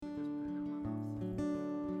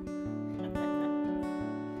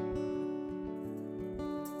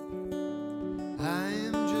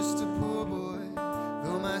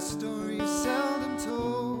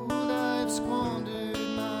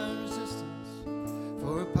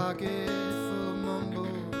pocket full of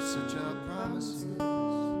mumbles, such are promises.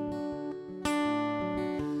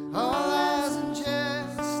 All lies and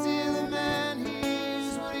jest, still a man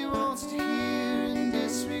hears what he wants to hear and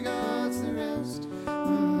disregards the rest.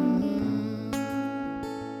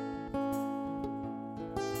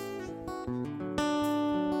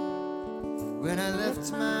 When I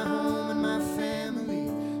left my home and my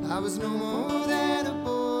family, I was no more than a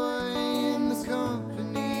boy in the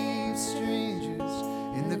company of strangers,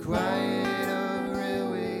 in the quiet of a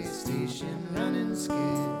railway station, running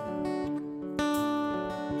scared.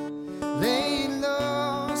 Laying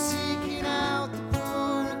low, seeking out the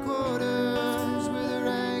poorer quarters where the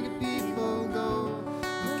ragged people go,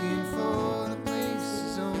 looking for the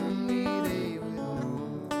places only they would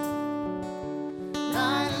know.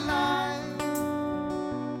 Lie, lie,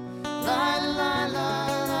 lie, lie, lie,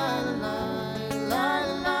 lie, lie, lie,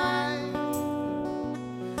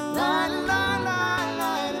 lie, lie, lie,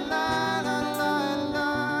 lie, lie, lie,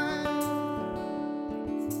 lie.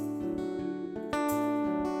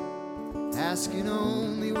 Asking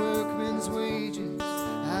only workmen's wages,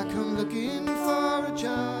 I come looking for a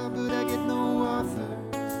job, but I get no offers.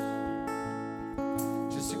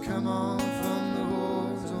 Just to come on from the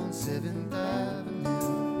wharves on 7th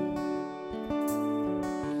Avenue.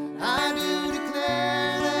 I do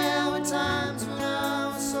declare there were times when I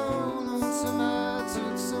was so lonesome I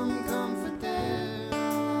took some comfort there.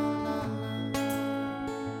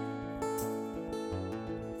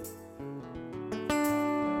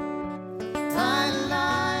 Lie,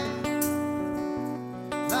 lie,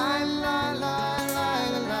 lie, lie, lie, lie, lie,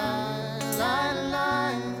 lie, lie,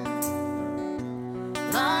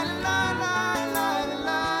 lie, lie, lie, lie,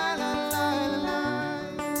 lie, lie.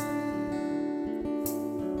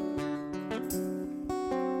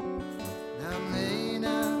 Now I'm laying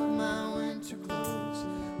out my winter clothes,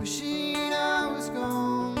 wishing I was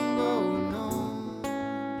gone, going home,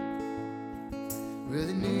 where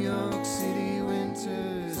the New York City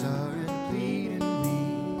winters aren't bleeding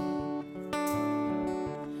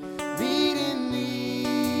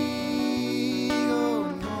me,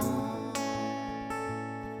 going home.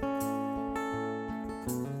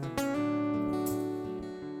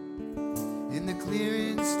 In the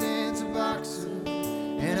clearance stands a boxer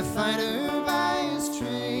and a fighter by his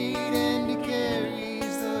trade, and he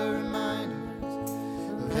carries the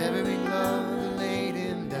reminders of every glove that laid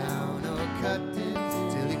him down or cut him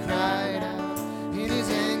till he cried out in his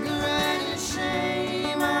anger and his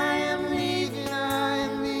shame, I am leaving,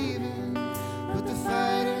 but the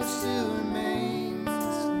fighter still remains.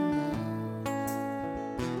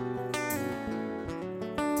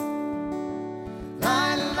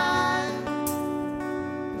 Lie, lie,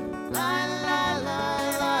 lie, lie, lie,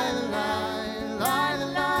 lie, lie, lie,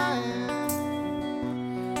 lie.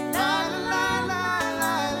 Lie, lie, lie,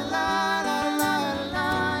 lie, lie, lie, lie,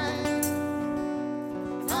 lie.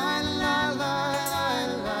 Lie, lie, lie, lie,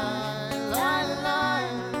 lie, lie, lie.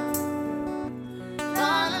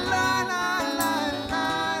 Lie, lie, lie, lie,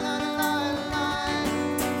 lie, lie, lie.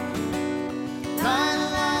 Lie,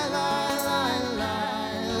 lie, lie, lie,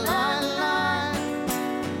 lie, lie, lie.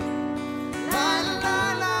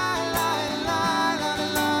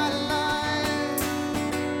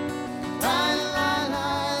 Lie, lie, lie, lie,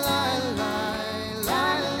 lie,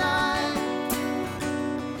 lie, lie.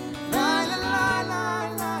 Lie, lie, lie, lie,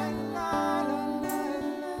 lie, lie, lie, lie.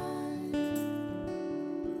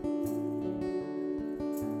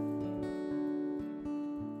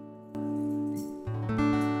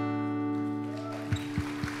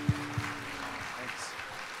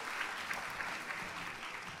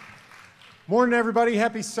 Morning, everybody.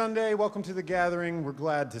 Happy Sunday. Welcome to the gathering. We're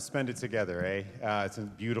glad to spend it together, eh? It's a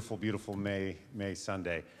beautiful, beautiful May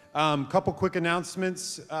Sunday. Couple quick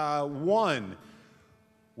announcements. One,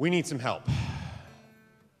 we need some help.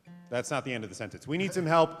 That's not the end of the sentence. We need some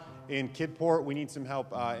help in Kidport. We need some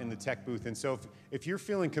help in the tech booth. And so if you're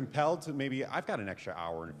feeling compelled to maybe, I've got an extra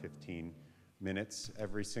hour and 15 minutes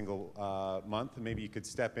every single month. Maybe you could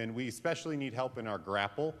step in. We especially need help in our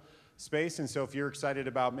grapple space. And so if you're excited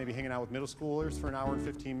about maybe hanging out with middle schoolers for an hour and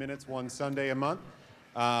 15 minutes one Sunday a month,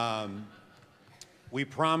 we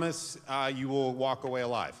promise you will walk away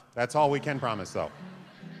alive. That's all we can promise, though.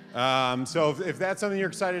 So if that's something you're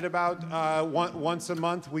excited about, once a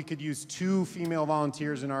month, we could use 2 female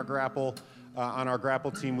volunteers in our grapple, on our grapple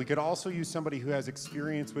team. We could also use somebody who has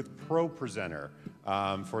experience with Pro Presenter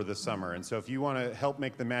for the summer. And so if you want to help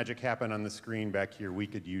make the magic happen on the screen back here, we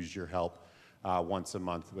could use your help once a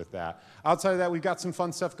month with that. Outside of that, we've got some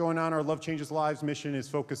fun stuff going on. Our Love Changes Lives mission is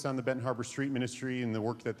focused on the Benton Harbor Street Ministry and the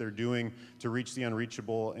work that they're doing to reach the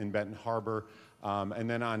unreachable in Benton Harbor. And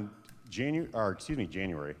then on June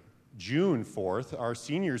 4th, our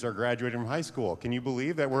seniors are graduating from high school. Can you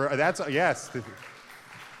believe that yes.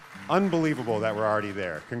 Unbelievable that we're already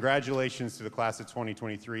there. Congratulations to the class of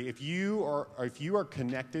 2023. If you are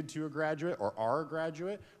connected to a graduate or are a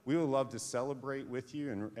graduate, we would love to celebrate with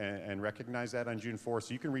you and recognize that on June 4th.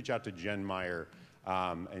 So you can reach out to Jen Meyer,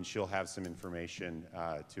 and she'll have some information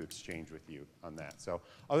to exchange with you on that. So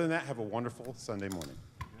other than that, have a wonderful Sunday morning.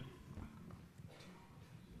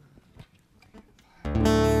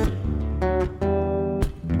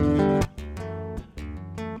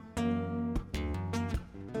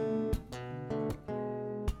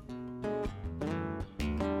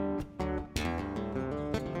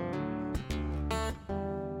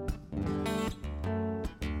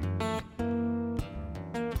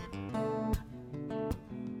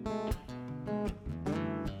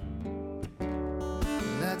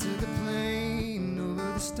 I took a plane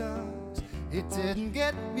over the stars. It didn't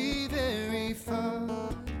get me very far.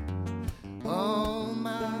 All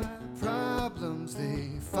my problems, they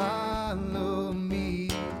follow me.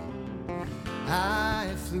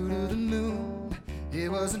 I flew to the moon. It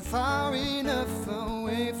wasn't far enough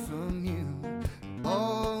away from you.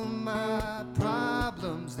 All my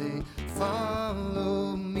problems, they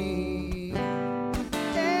follow me.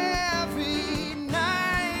 Every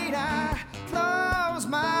night I close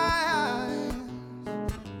my eyes,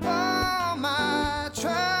 all my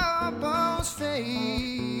troubles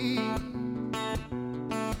fade.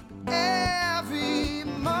 Every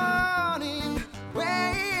morning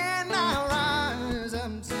when I rise,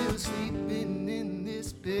 I'm still sleeping in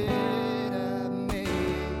this bed I made.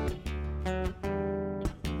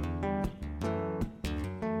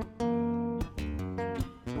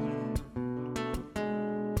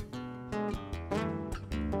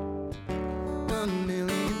 A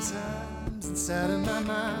million times inside of my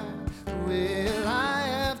mind will I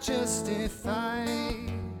have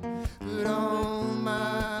justified, but all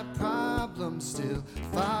my problems still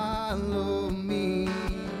follow me.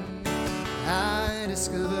 I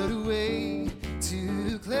discovered a way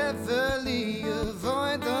to cleverly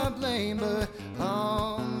avoid the blame, but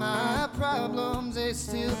all my problems, they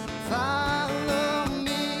still follow me.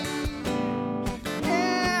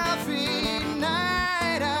 Every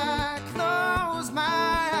night I close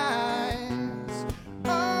my eyes,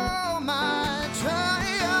 all my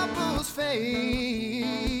troubles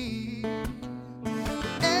fade.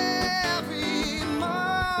 Every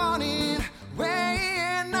morning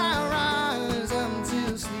when I rise, I'm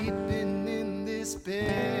still sleeping in this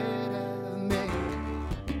bed I've made.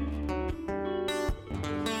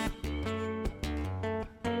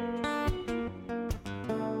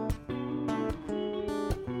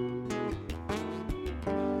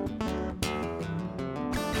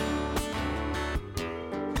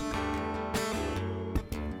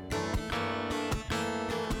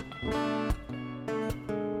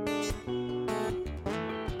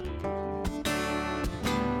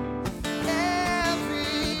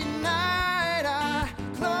 Every night I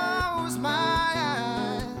close my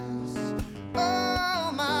eyes,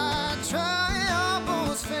 all my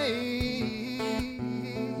troubles fade.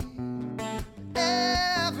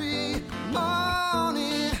 Every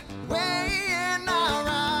morning when I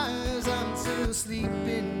rise, I'm still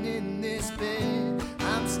sleeping in this bed.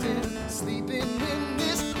 I'm still sleeping in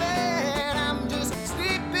this bed. I'm just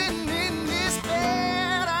sleeping in this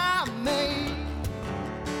bed I made.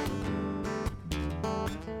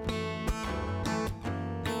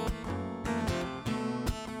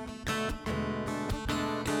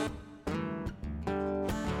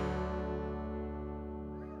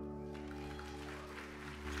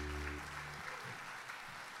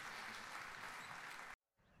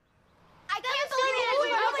 I can't believe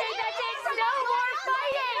it. Okay, that's it. No more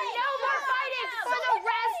fighting. No more fighting. For the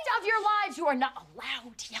rest of your lives, you are not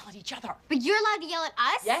allowed to yell at each other. But you're allowed to yell at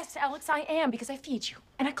us? Yes, Alex, I am, because I feed you,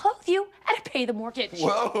 and I clothe you, and I pay the mortgage.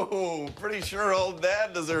 Whoa, pretty sure old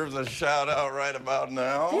Dad deserves a shout out right about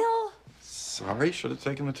now. Phil, Sorry, should have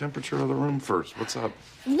taken the temperature of the room first. What's up?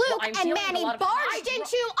 Luke I'm and dealing with Manny a lot of barged hydro-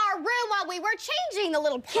 into our room while we were changing the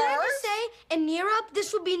little purse. Can I just say, in Europe,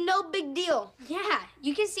 this would be no big deal. Yeah,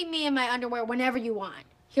 you can see me in my underwear whenever you want.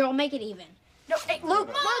 Here, I'll make it even. no, hey, Luke,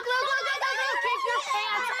 keep your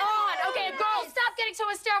pants on. Okay, girls, stop getting so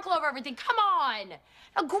hysterical over everything. Come on.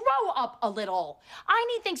 Now, grow up a little. I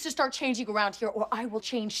need things to start changing around here, or I will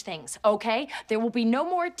change things, okay? There will be no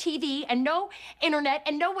more TV and no internet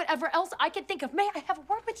and no whatever else I can think of. May I have a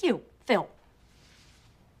word with you, Phil?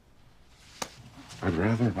 I'd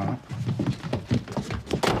rather not.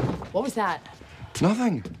 What was that?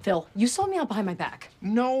 Nothing. Phil, you sold me out behind my back.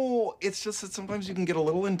 No, it's just that sometimes you can get a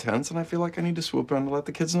little intense, and I feel like I need to swoop in to let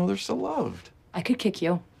the kids know they're still loved. I could kick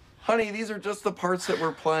you. Honey, these are just the parts that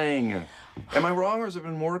we're playing. Am I wrong, or has it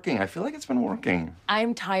been working? I feel like it's been working.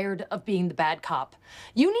 I'm tired of being the bad cop.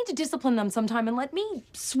 You need to discipline them sometime and let me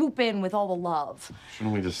swoop in with all the love.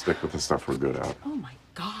 Shouldn't we just stick with the stuff we're good at? Oh my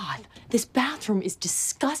God, this bathroom is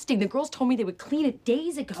disgusting. The girls told me they would clean it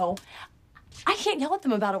days ago. I can't yell at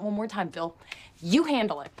them about it one more time, Phil. You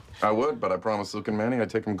handle it. I would, but I promised Luke and Manny I'd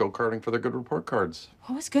take them go-karting for their good report cards.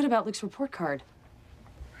 What was good about Luke's report card?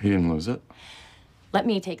 He didn't lose it. Let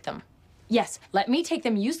me take them. Yes, let me take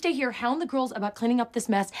them. You stay here, hound the girls about cleaning up this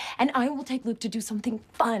mess, and I will take Luke to do something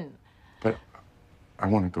fun. But I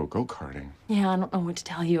want to go go-karting. Yeah, I don't know what to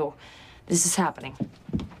tell you. This is happening.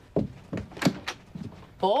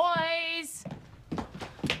 Boys!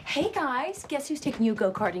 Hey, guys. Guess who's taking you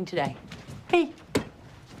go-karting today? Me.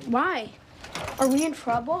 Why? Are we in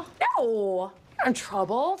trouble? No, you're in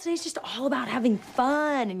trouble. Today's just all about having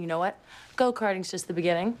fun. And you know what? Go-karting's just the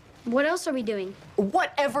beginning. What else are we doing?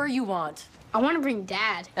 Whatever you want. I want to bring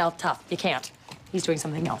Dad. Well, tough. You can't. He's doing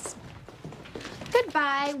something else.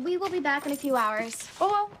 Goodbye. We will be back in a few hours. Oh,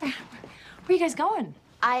 well, where are you guys going?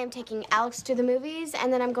 I am taking Alex to the movies,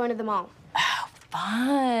 and then I'm going to the mall. Oh,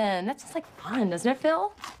 fun. That sounds like fun, doesn't it,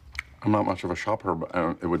 Phil? I'm not much of a shopper,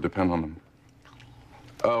 but it would depend on them.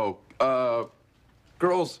 Oh,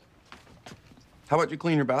 girls, how about you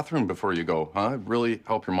clean your bathroom before you go, huh? Really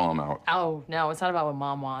help your mom out. Oh, no, it's not about what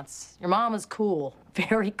Mom wants. Your mom is cool.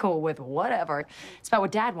 Very cool with whatever. It's about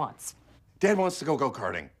what Dad wants. Dad wants to go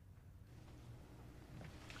go-karting.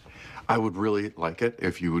 I would really like it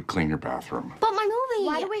if you would clean your bathroom. But my movie!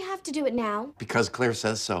 Why do we have to do it now? Because Claire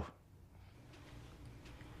says so.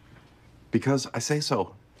 Because I say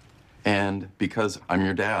so. And because I'm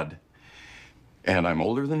your dad. And I'm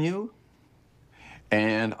older than you.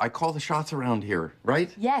 And I call the shots around here, right?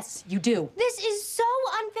 Yes, you do. This is so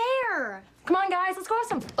unfair! Come on, guys, let's go have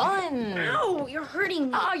some fun. Ow, you're hurting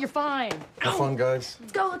me. Oh, you're fine. Have fun, guys.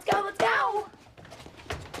 Let's go, let's go, let's go.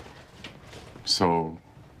 So,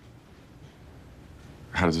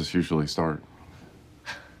 how does this usually start?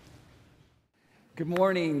 Good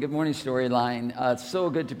morning, Storyline. It's so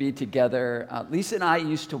good to be together. Lisa and I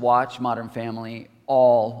used to watch Modern Family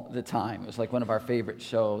all the time. It was like one of our favorite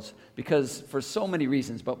shows because for so many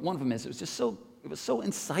reasons, but one of them is it was so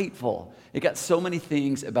insightful. It got so many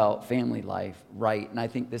things about family life right, and I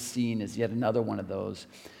think this scene is yet another one of those.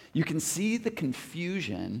 You can see the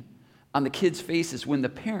confusion on the kids' faces when the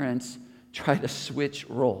parents try to switch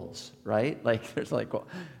roles, right? Like, there's like, well,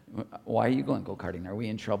 why are you going go-karting? Are we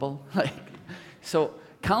in trouble? So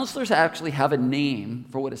counselors actually have a name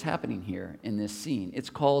for what is happening here in this scene. It's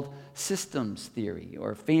called systems theory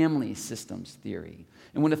or family systems theory.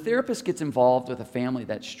 And when a therapist gets involved with a family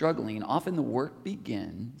that's struggling, often the work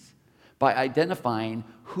begins by identifying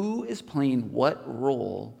who is playing what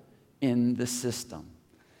role in the system.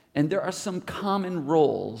 And there are some common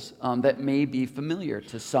roles that may be familiar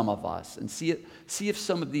to some of us, and see if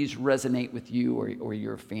some of these resonate with you or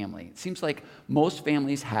your family. It seems like most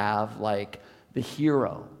families have like the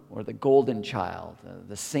hero or the golden child,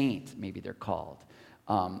 the saint, maybe they're called.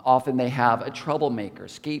 Often they have a troublemaker,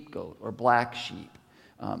 scapegoat, or black sheep.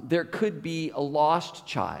 There could be a lost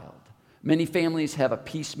child. Many families have a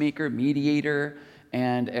peacemaker, mediator,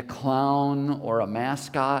 and a clown or a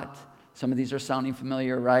mascot. Some of these are sounding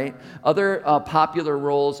familiar, right? Other popular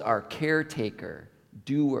roles are caretaker,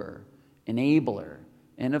 doer, enabler,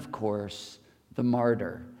 and of course, the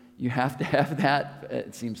martyr. You have to have that,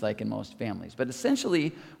 it seems like, in most families. But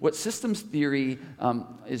essentially, what systems theory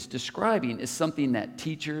is describing is something that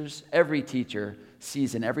teachers, every teacher,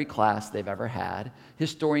 sees in every class they've ever had.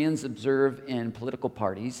 Historians observe in political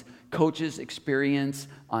parties. Coaches experience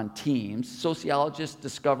on teams. Sociologists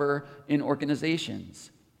discover in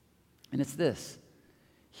organizations. And it's this: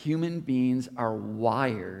 human beings are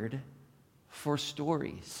wired for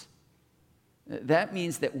stories. That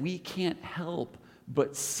means that we can't help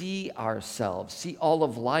but see ourselves, see all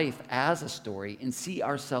of life as a story, and see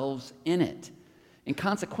ourselves in it. And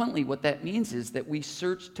consequently, what that means is that we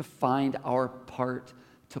search to find our part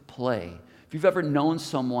to play. If you've ever known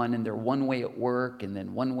someone and they're one way at work, and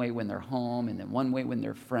then one way when they're home, and then one way when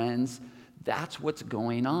they're friends, that's what's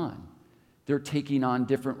going on. They're taking on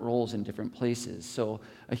different roles in different places. So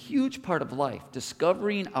a huge part of life,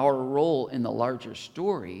 discovering our role in the larger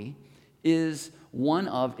story, is one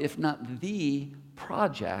of, if not the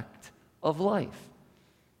project of life.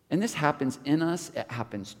 And this happens in us, it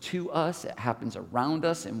happens to us, it happens around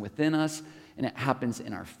us and within us, and it happens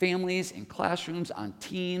in our families, in classrooms, on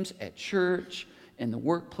teams, at church, in the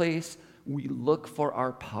workplace. we look for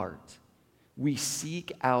our part. We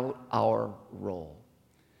seek out our role.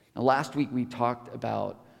 Now, last week we talked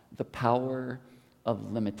about the power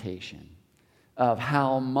of limitation, of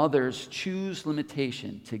how mothers choose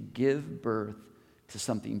limitation to give birth to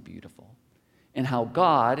something beautiful, and how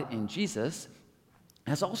God in Jesus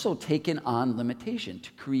has also taken on limitation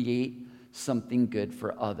to create something good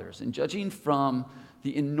for others. And judging from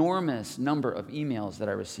the enormous number of emails that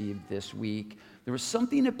I received this week, there was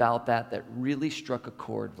something about that really struck a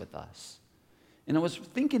chord with us. And I was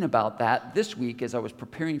thinking about that this week as I was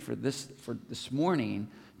preparing for this morning,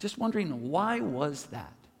 just wondering, why was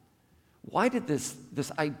that? Why did this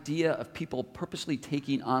idea of people purposely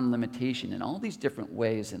taking on limitation in all these different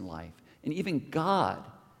ways in life, and even God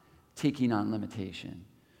taking on limitation,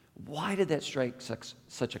 why did that strike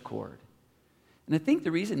such a chord? And I think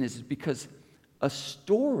the reason is because a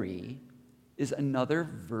story is another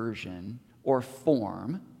version or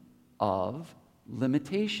form of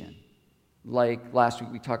limitation. Like last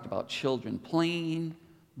week we talked about children playing,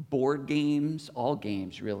 board games, all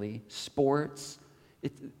games really, sports.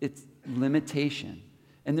 It's limitation.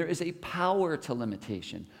 And there is a power to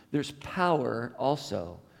limitation. There's power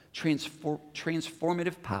also,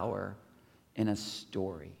 transformative power in a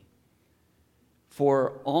story.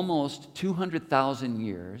 For almost 200,000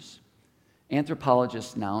 years,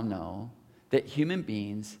 anthropologists now know that human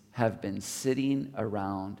beings have been sitting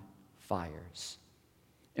around fires.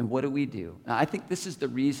 And what do? Now, I think this is the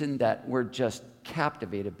reason that we're just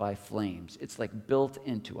captivated by flames. It's like built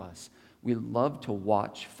into us. We love to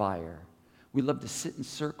watch fire. We love to sit in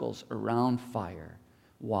circles around fire.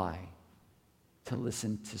 Why? To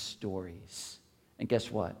listen to stories. And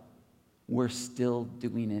guess what? We're still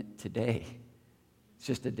doing it today. It's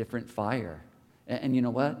just a different fire. And you know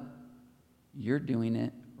what? You're doing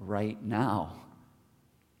it right now.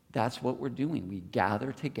 That's what we're doing. We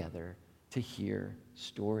gather together to hear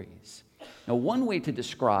stories. Now, one way to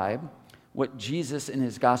describe what Jesus in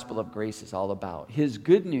his gospel of grace is all about, his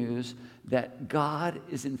good news that God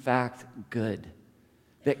is in fact good,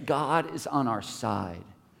 that God is on our side,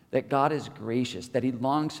 that God is gracious, that he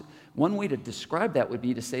longs. One way to describe that would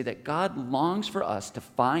be to say that God longs for us to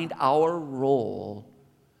find our role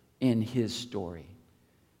in his story,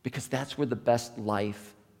 because that's where the best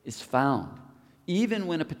life is found, even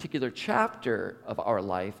when a particular chapter of our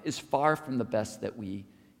life is far from the best that we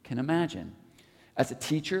can imagine. As a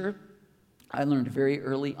teacher, I learned very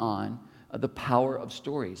early on the power of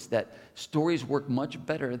stories, that stories work much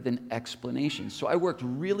better than explanations. So I worked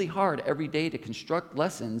really hard every day to construct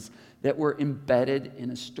lessons that were embedded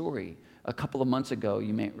in a story. A couple of months ago,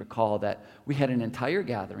 you may recall that we had an entire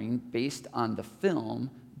gathering based on the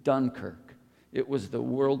film Dunkirk. It was the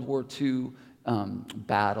World War II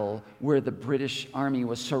battle where the British Army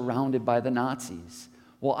was surrounded by the Nazis.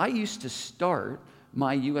 Well, I used to start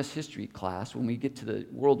my U.S. history class when we get to the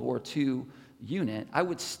World War II unit. I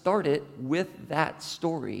would start it with that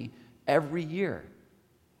story every year.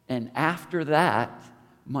 And after that,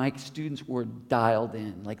 my students were dialed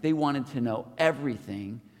in. Like they wanted to know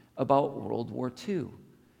everything about World War II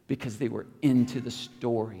because they were into the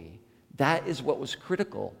story. That is what was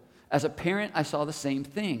critical. As a parent, I saw the same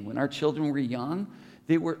thing. When our children were young,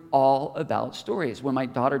 they were all about stories. When my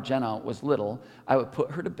daughter Jenna was little, I would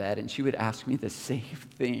put her to bed and she would ask me the same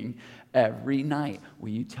thing every night. Will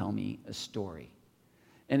you tell me a story?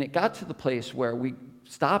 And it got to the place where we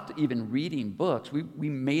stopped even reading books. We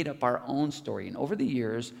made up our own story. And over the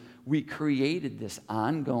years, we created this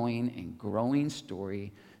ongoing and growing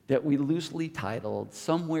story that we loosely titled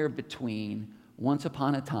Somewhere Between Once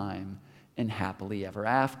Upon a Time and Happily Ever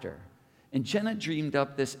After. And Jenna dreamed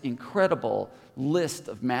up this incredible list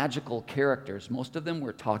of magical characters. Most of them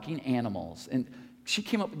were talking animals. And she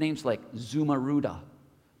came up with names like Zumaruda,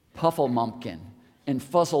 Pufflemumpkin, and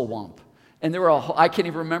Fuzzlewump. And there were I can't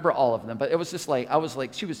even remember all of them, but it was just like, I was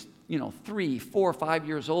like, she was, 3, 4, 5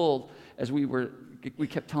 years old as we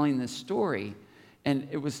kept telling this story. And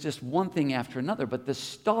it was just one thing after another. But the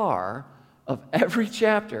star of every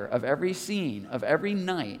chapter, of every scene, of every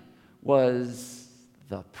night was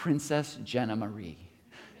the Princess Jenna Marie.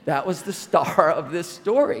 That was the star of this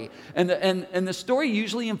story. And the story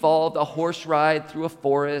usually involved a horse ride through a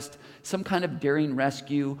forest, some kind of daring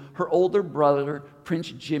rescue. Her older brother, Prince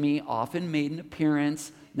Jimmy, often made an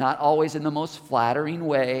appearance, not always in the most flattering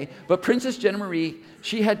way. But Princess Jenna Marie,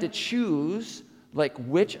 she had to choose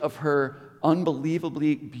which of her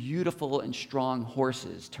unbelievably beautiful and strong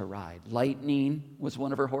horses to ride. Lightning was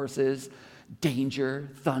one of her horses. Danger,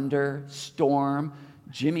 thunder, storm.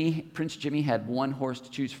 Prince Jimmy had one horse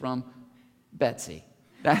to choose from, Betsy.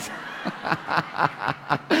 That's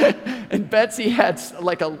and Betsy had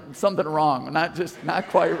like something wrong, not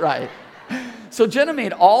quite right. So Jenna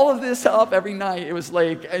made all of this up every night. It was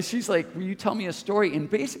like, and she's like, will you tell me a story? And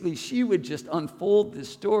basically she would just unfold this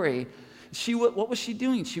story. What was she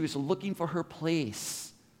doing? She was looking for her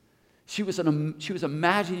place. She was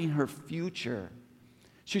imagining her future.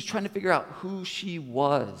 She was trying to figure out who she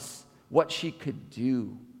was, what she could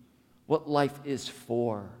do, what life is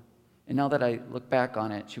for. And now that I look back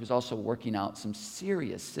on it, she was also working out some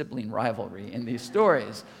serious sibling rivalry in these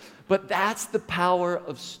stories. But that's the power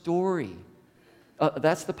of story.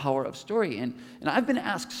 That's the power of story. And I've been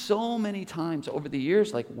asked so many times over the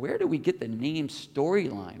years, like, where do we get the name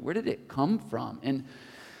Storyline? Where did it come from?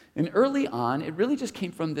 And early on, it really just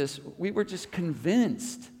came from this. We were just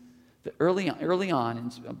convinced that early on,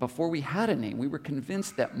 and before we had a name, we were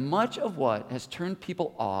convinced that much of what has turned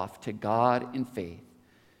people off to God in faith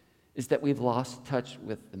is that we've lost touch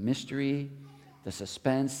with the mystery, the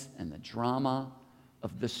suspense, and the drama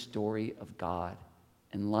of the story of God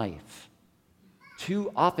and life.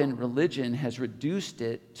 Too often, religion has reduced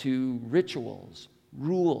it to rituals,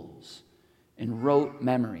 rules, and rote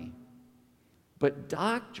memory. But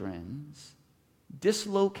doctrines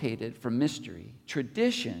dislocated from mystery,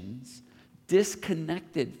 traditions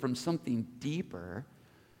disconnected from something deeper,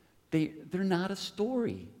 they're not a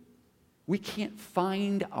story. We can't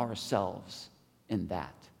find ourselves in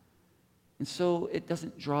that. And so it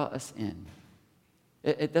doesn't draw us in.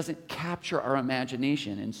 It doesn't capture our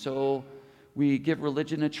imagination. And so we give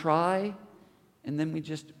religion a try, and then we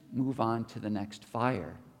just move on to the next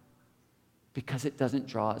fire because it doesn't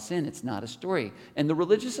draw us in. It's not a story. And the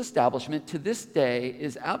religious establishment to this day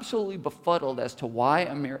is absolutely befuddled as to why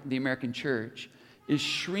the American church is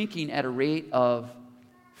shrinking at a rate of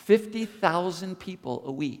 50,000 people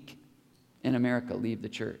a week in America leave the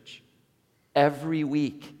church. Every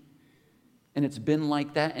week. And it's been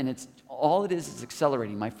like that, and all it is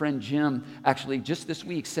accelerating. My friend Jim actually just this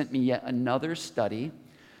week sent me yet another study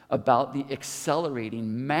about the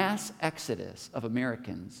accelerating mass exodus of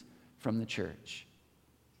Americans from the church.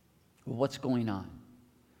 Well, what's going on?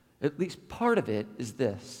 At least part of it is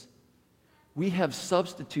this. We have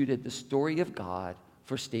substituted the story of God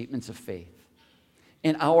for statements of faith.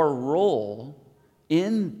 And our role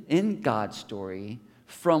in God's story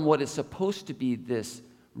from what is supposed to be this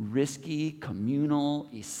risky, communal,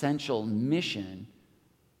 essential mission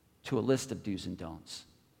to a list of do's and don'ts.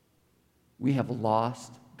 We have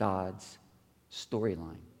lost God's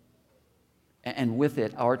storyline. And with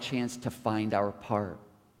it, our chance to find our part,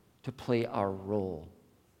 to play our role,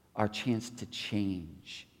 our chance to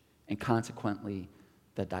change, and consequently,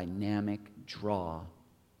 the dynamic draw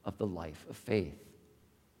of the life of faith.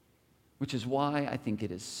 Which is why I think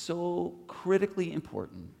it is so critically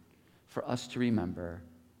important for us to remember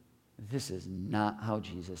this is not how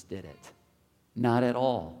Jesus did it. Not at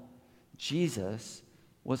all. Jesus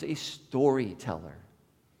was a storyteller.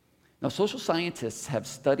 Now, social scientists have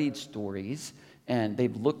studied stories, and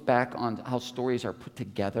they've looked back on how stories are put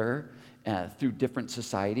together through different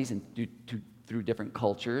societies and through different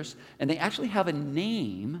cultures. And they actually have a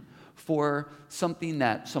name for something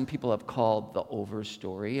that some people have called the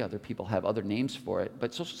overstory. Other people have other names for it.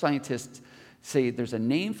 But social scientists say there's a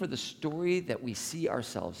name for the story that we see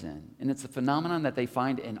ourselves in. And it's a phenomenon that they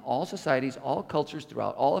find in all societies, all cultures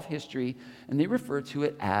throughout all of history. And they refer to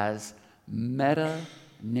it as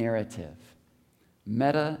meta-narrative.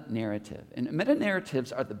 Meta-narrative. And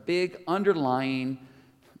meta-narratives are the big underlying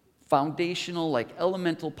foundational, like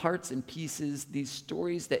elemental parts and pieces, these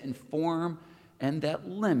stories that inform and that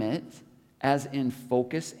limit, as in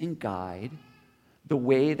focus and guide, the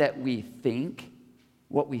way that we think,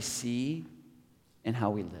 what we see, and how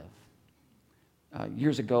we live.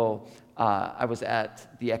 Years ago, I was at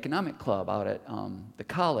the economic club out at the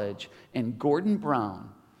college, and Gordon Brown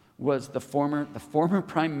was the former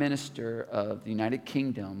prime minister of the United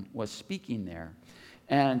Kingdom, was speaking there.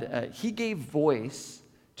 And he gave voice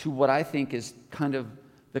to what I think is kind of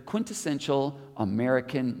the quintessential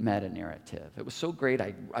American meta-narrative. It was so great,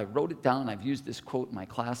 I wrote it down. I've used this quote in my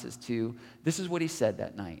classes too. This is what he said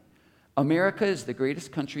that night. America is the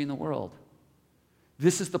greatest country in the world.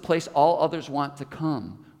 This is the place all others want to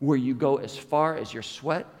come, where you go as far as your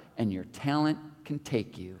sweat and your talent can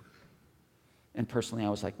take you. And personally, I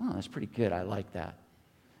was like, wow, that's pretty good. I like that.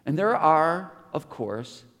 And there are, of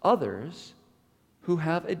course, others who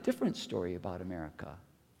have a different story about America.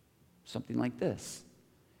 Something like this.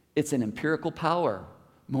 It's an empirical power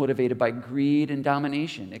motivated by greed and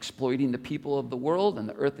domination, exploiting the people of the world and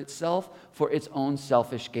the earth itself for its own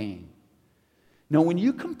selfish gain. Now, when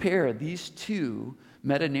you compare these two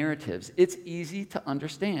meta-narratives, it's easy to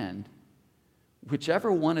understand.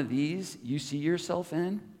 Whichever one of these you see yourself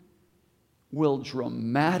in will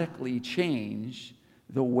dramatically change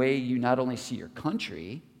the way you not only see your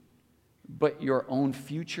country, but your own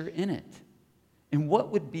future in it. And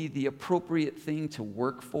what would be the appropriate thing to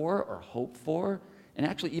work for or hope for, and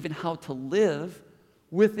actually even how to live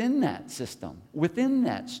within that system, within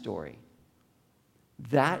that story.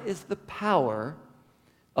 That is the power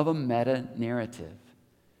of a meta-narrative.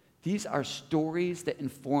 These are stories that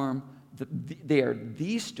inform, they are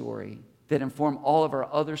the story that inform all of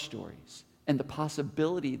our other stories and the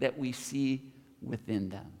possibility that we see within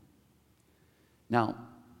them. Now,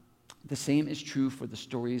 the same is true for the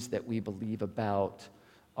stories that we believe about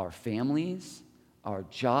our families, our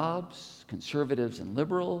jobs, conservatives and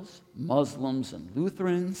liberals, Muslims and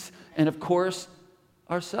Lutherans, and of course,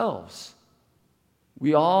 ourselves.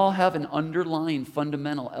 We all have an underlying,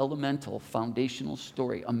 fundamental, elemental, foundational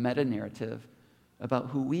story, a meta-narrative about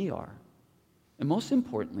who we are. And most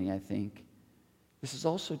importantly, I think, this is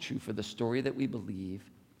also true for the story that we believe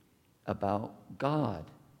about God.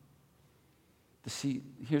 See,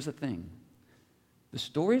 here's the thing. The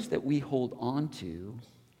stories that we hold on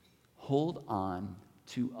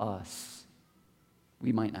to us.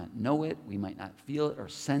 We might not know it, we might not feel it or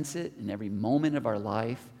sense it in every moment of our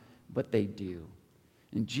life, but they do.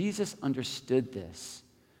 And Jesus understood this,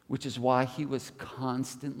 which is why he was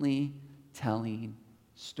constantly telling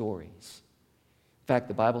stories. In fact,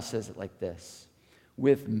 the Bible says it like this.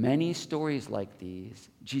 With many stories like these,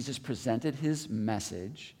 Jesus presented his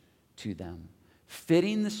message to them,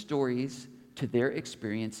 fitting the stories to their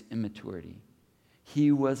experience and maturity.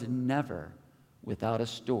 He was never without a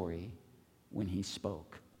story when he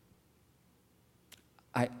spoke.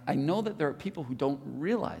 I know that there are people who don't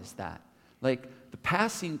realize that. Like, the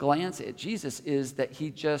passing glance at Jesus is that he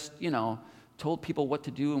just, told people what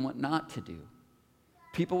to do and what not to do.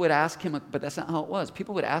 People would ask him, but that's not how it was.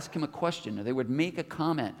 People would ask him a question, or they would make a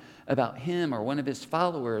comment about him or one of his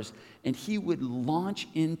followers, and he would launch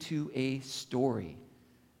into a story.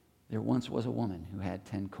 There once was a woman who had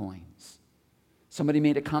 10 coins. Somebody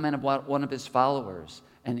made a comment about one of his followers,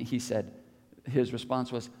 and he said, his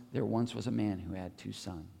response was, there once was a man who had 2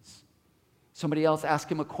 sons. Somebody else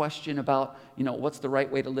asked him a question about, what's the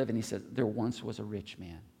right way to live, and he said, there once was a rich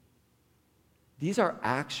man. These are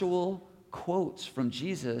actual quotes from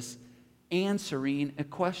Jesus answering a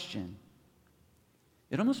question.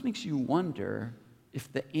 It almost makes you wonder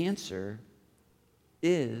if the answer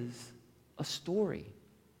is a story.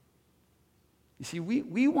 You see,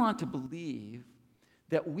 we want to believe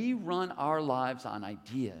that we run our lives on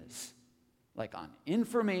ideas, like on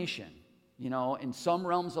information. In some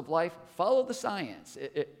realms of life, follow the science.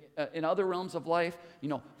 In other realms of life,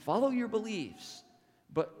 follow your beliefs.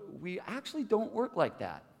 But we actually don't work like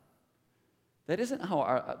that. That isn't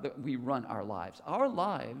how we run our lives. Our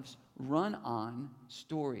lives run on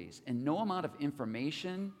stories, and no amount of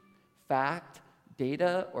information, fact,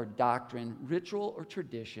 data, or doctrine, ritual, or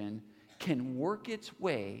tradition can work its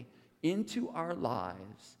way into our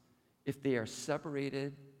lives if they are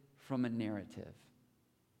separated from a narrative.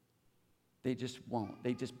 They just won't.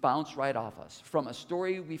 They just bounce right off us. From a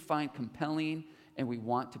story we find compelling and we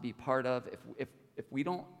want to be part of, if we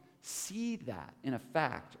don't see that in a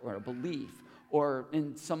fact or a belief or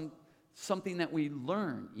in something that we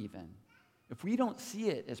learn even, if we don't see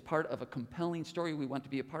it as part of a compelling story we want to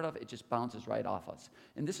be a part of, it just bounces right off us.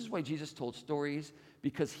 And this is why Jesus told stories,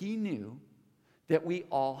 because he knew that we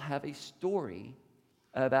all have a story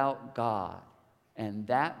about God. And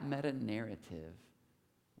that meta-narrative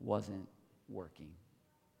wasn't working.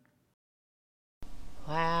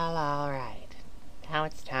 Well, all right. Now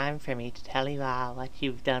it's time for me to tell you all what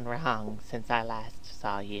you've done wrong since I last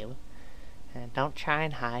saw you. And don't try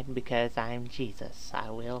and hide, because I'm Jesus. I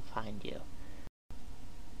will find you.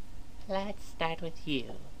 Let's start with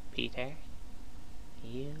you, Peter.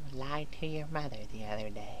 You lied to your mother the other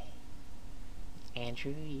day.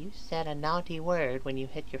 Andrew, you said a naughty word when you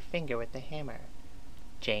hit your finger with the hammer.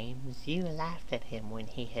 James, you laughed at him when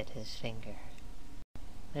he hit his finger.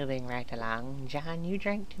 Moving right along, John, you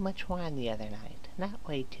drank too much wine the other night. Not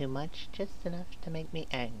way too much, just enough to make me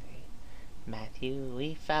angry. Matthew,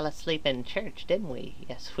 we fell asleep in church, didn't we?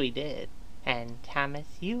 Yes, we did. And Thomas,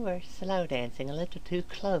 you were slow dancing a little too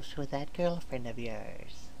close with that girlfriend of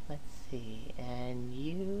yours. Let's see, and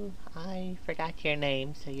you, I forgot your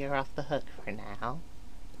name, so you're off the hook for now.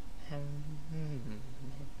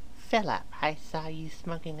 Philip, I saw you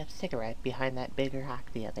smoking a cigarette behind that big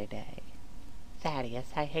rock the other day. Thaddeus,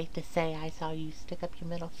 I hate to say I saw you stick up your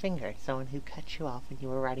middle finger at someone who cut you off when you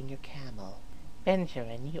were riding your camel.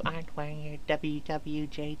 Benjamin, you aren't wearing your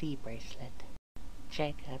WWJD bracelet.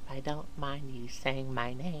 Jacob, I don't mind you saying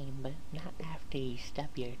my name, but not after you stub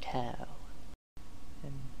your toe.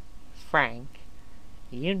 And Frank,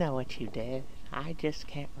 you know what you did. I just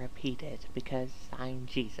can't repeat it because I'm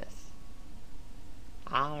Jesus.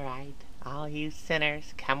 All right, all you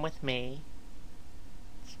sinners, come with me.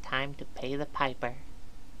 It's time to pay the piper.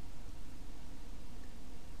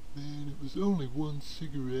 Man, it was only one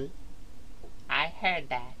cigarette. I heard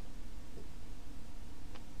that.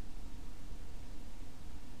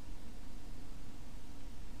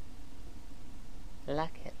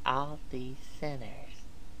 Look at all these sinners.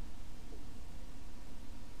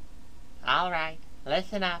 All right,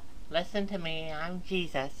 listen up. Listen to me. I'm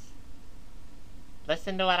Jesus.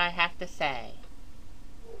 Listen to what I have to say.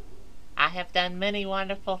 I have done many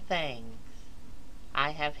wonderful things.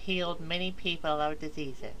 I have healed many people of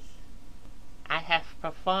diseases. I have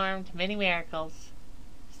performed many miracles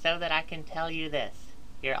so that I can tell you this.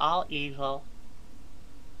 You're all evil.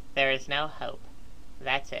 There is no hope.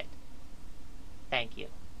 That's it. Thank you.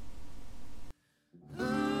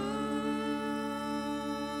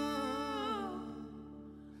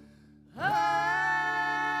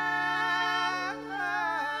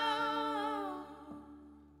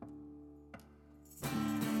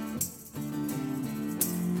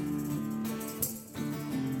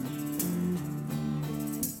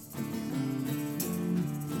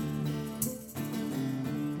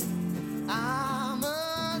 I'm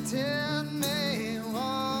a dead man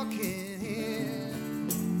walking here.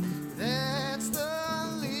 That's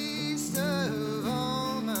the least of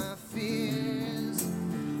all my fears.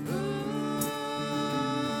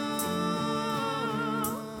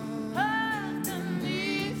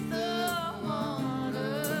 Underneath the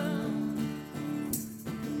water,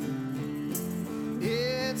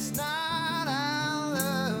 it's not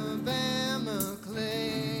Alabama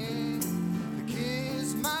clay.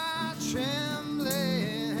 Kiss my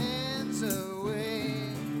trembling hands away.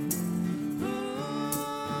 Ooh,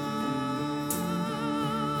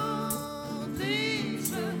 please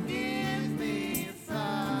forgive me,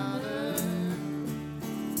 Father.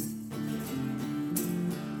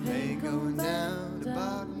 Ain't going down to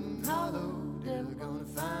Barton Hollow. Never gonna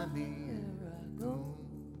find me where I go.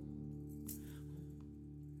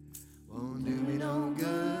 Won't do me no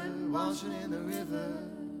good washing in the river.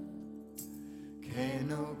 Can't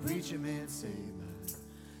no preacher man save my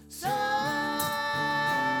soul.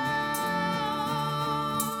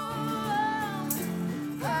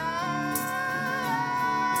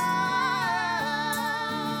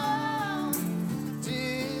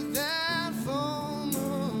 Did that full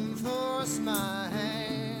moon force my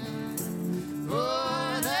hand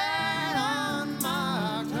for that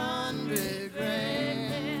unmarked 100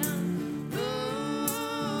 grand? Ooh,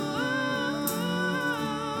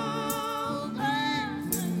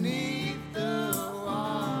 beneath the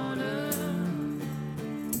water.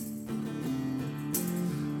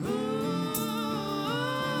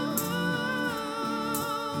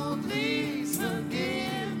 Ooh, please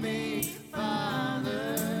forgive me,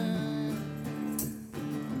 Father.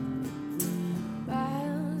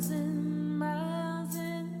 Miles and miles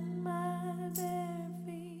in my bare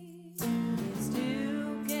feet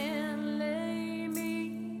still can't lay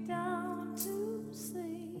me down to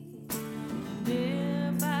sleep.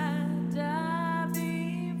 If I die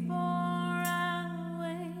before I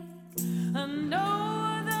wake, I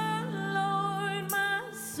know the Lord my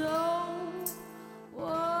soul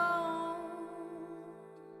won't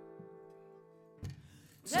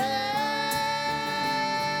take.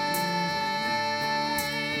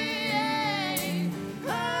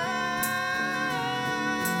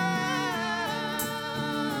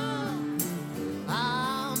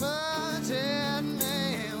 I'm a dead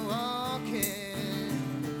man walking.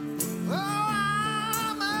 Oh,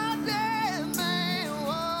 I'm a dead man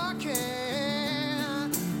walking.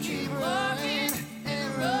 Keep walking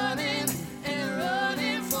and running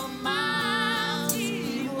for miles.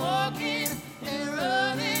 Keep walking and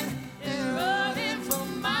running for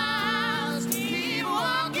miles. Keep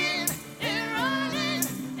walking and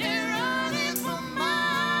running for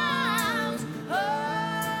miles. Oh,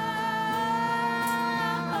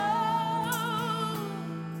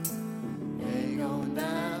 ain't going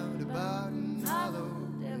down to Barton Hollow.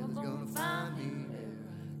 Devil's gonna find me where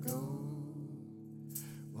I go.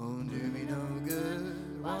 Won't do me no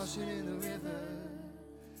good washing in the river.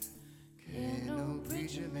 Can't no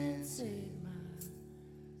preacher man save my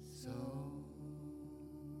soul.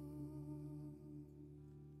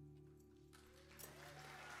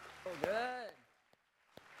 Good.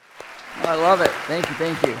 Oh, I love it. Thank you.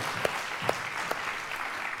 Thank you.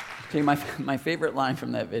 Okay, my favorite line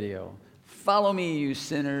from that video, "Follow me, you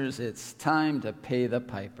sinners, it's time to pay the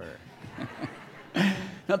piper."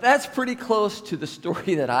 Now, that's pretty close to the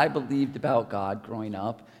story that I believed about God growing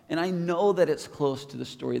up, and I know that it's close to the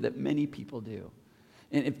story that many people do.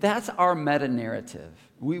 And if that's our meta-narrative,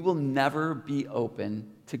 we will never be open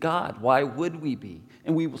to God. Why would we be?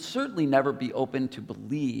 And we will certainly never be open to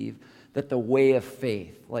believe that the way of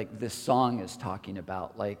faith, like this song is talking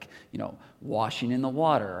about, like, washing in the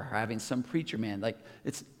water or having some preacher man,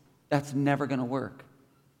 that's never going to work.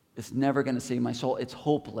 It's never going to save my soul. It's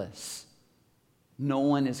hopeless. No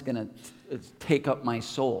one is going to take up my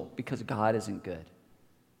soul because God isn't good.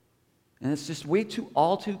 And it's just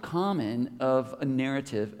all too common of a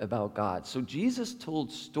narrative about God. So Jesus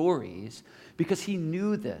told stories because he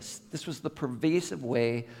knew this. This was the pervasive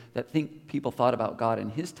way that people thought about God in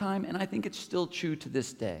his time, and I think it's still true to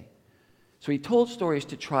this day. So he told stories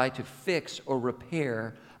to try to fix or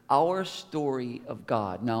repair our story of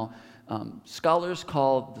God. Now, scholars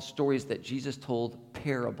call the stories that Jesus told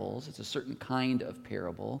parables. It's a certain kind of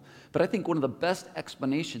parable. But I think one of the best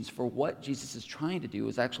explanations for what Jesus is trying to do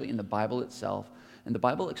is actually in the Bible itself. And the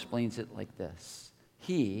Bible explains it like this.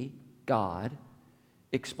 God,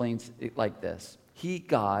 explains it like this.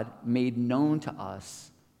 God, made known to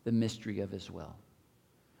us the mystery of his will,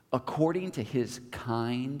 according to his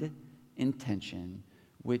kind intention,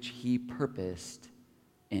 which he purposed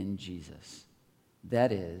in Jesus.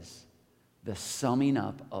 That is, the summing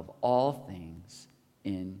up of all things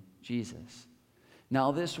in Jesus.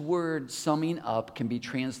 Now, this word summing up can be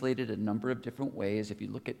translated a number of different ways if you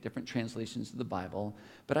look at different translations of the Bible,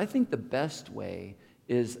 but I think the best way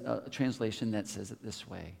is a translation that says it this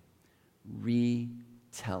way: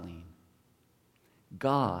 retelling.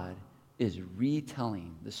 God is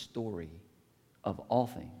retelling the story of all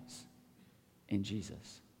things in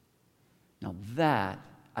Jesus. Now that,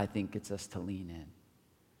 I think, gets us to lean in.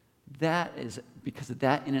 That is, because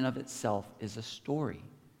that in and of itself is a story.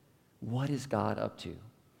 What is God up to?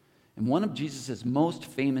 And one of Jesus' most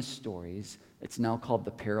famous stories, it's now called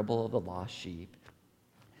the parable of the lost sheep.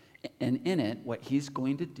 And in it, what he's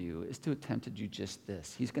going to do is to attempt to do just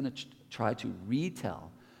this. He's going to try to retell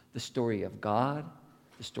the story of God,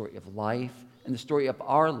 the story of life, and the story of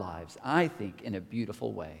our lives, I think, in a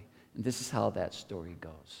beautiful way. And this is how that story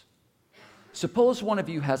goes. Suppose one of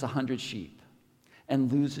you has 100 sheep and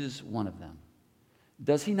loses one of them.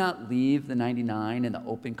 Does he not leave the 99 in the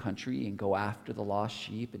open country and go after the lost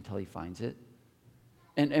sheep until he finds it?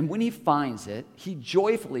 And when he finds it, he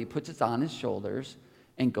joyfully puts it on his shoulders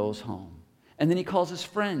and goes home. And then he calls his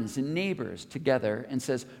friends and neighbors together and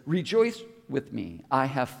says, "Rejoice with me, I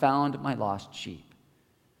have found my lost sheep."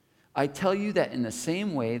 I tell you that in the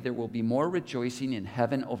same way, there will be more rejoicing in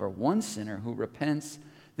heaven over one sinner who repents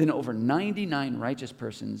than over 99 righteous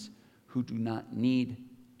persons who do not need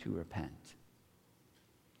to repent.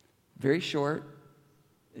 Very short.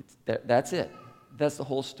 That's it. That's the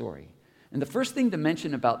whole story. And the first thing to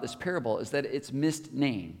mention about this parable is that it's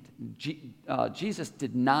misnamed. Jesus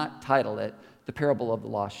did not title it the parable of the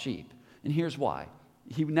lost sheep. And here's why.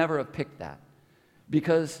 He would never have picked that.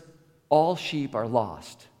 Because all sheep are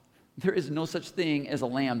lost. There is no such thing as a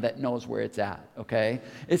lamb that knows where it's at, okay?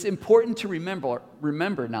 It's important to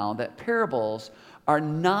remember now that parables are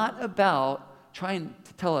not about trying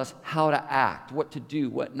to tell us how to act, what to do,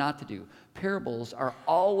 what not to do. Parables are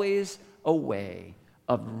always a way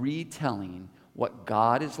of retelling what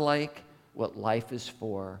God is like, what life is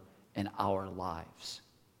for, in our lives,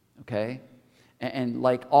 okay? And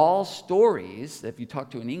like all stories, if you talk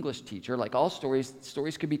to an English teacher, like all stories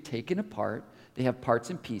can be taken apart. They have parts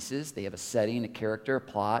and pieces. They have a setting, a character, a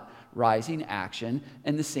plot, rising action,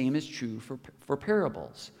 and the same is true for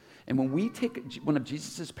parables. And when we take one of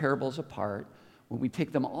Jesus' parables apart, when we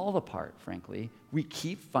take them all apart, frankly, we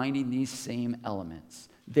keep finding these same elements.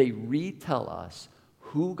 They retell us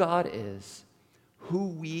who God is, who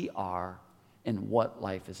we are, and what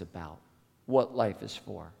life is about, what life is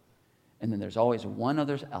for. And then there's always one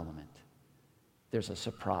other element. There's a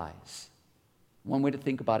surprise. One way to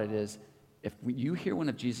think about it is, if you hear one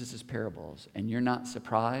of Jesus' parables and you're not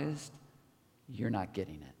surprised, you're not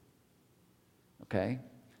getting it. Okay?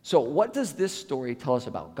 So what does this story tell us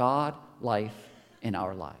about God, life, and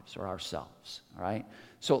our lives, or ourselves? All right?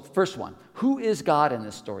 So first one, who is God in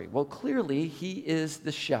this story? Well, clearly, he is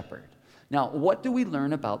the shepherd. Now, what do we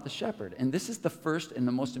learn about the shepherd? And this is the first and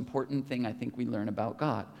the most important thing I think we learn about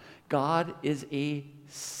God. God is a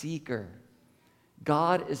seeker.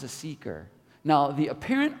 God is a seeker. Now, the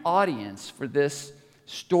apparent audience for this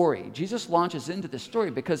story, Jesus launches into this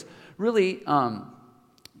story because really,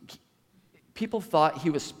 people thought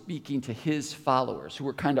he was speaking to his followers who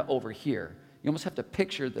were kind of over here. You almost have to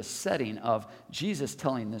picture the setting of Jesus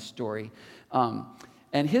telling this story.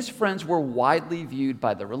 And his friends were widely viewed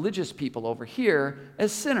by the religious people over here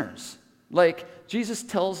as sinners. Like, Jesus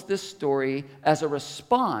tells this story as a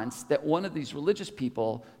response that one of these religious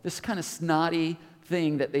people, this kind of snotty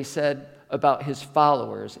thing that they said about his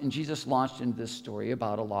followers, and Jesus launched into this story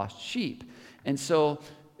about a lost sheep. And so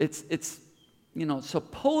it's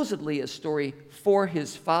supposedly a story for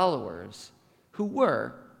his followers who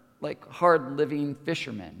were like hard-living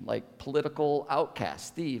fishermen, like political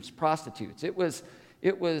outcasts, thieves, prostitutes. It was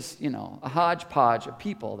a hodgepodge of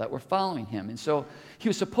people that were following him. And so he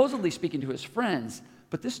was supposedly speaking to his friends,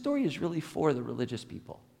 but this story is really for the religious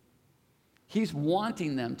people. He's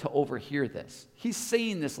wanting them to overhear this. He's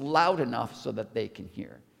saying this loud enough so that they can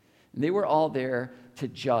hear. And they were all there to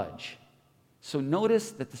judge. So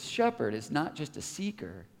notice that the shepherd is not just a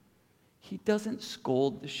seeker. He doesn't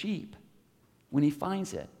scold the sheep when he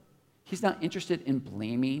finds it. He's not interested in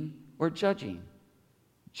blaming or judging,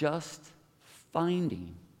 just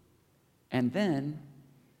finding. And then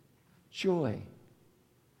joy.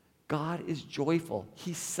 God is joyful.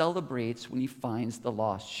 He celebrates when he finds the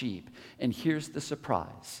lost sheep. And here's the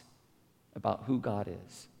surprise about who God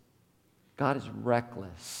is. God is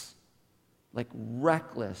reckless, like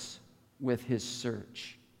reckless with his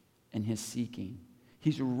search and his seeking.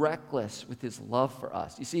 He's reckless with his love for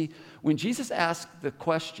us. You see, when Jesus asked the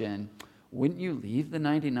question, wouldn't you leave the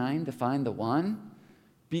 99 to find the one?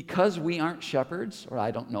 Because we aren't shepherds, or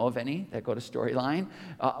I don't know of any that go to Storyline,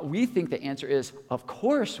 we think the answer is, of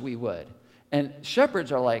course we would. And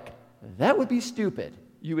shepherds are like, that would be stupid.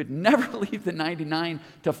 You would never leave the 99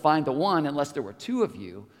 to find the one unless there were two of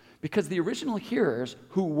you, because the original hearers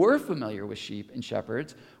who were familiar with sheep and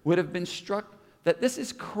shepherds would have been struck that this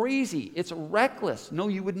is crazy. It's reckless. No,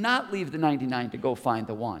 you would not leave the 99 to go find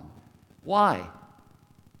the one. Why?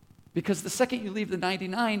 Because the second you leave the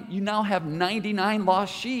 99, you now have 99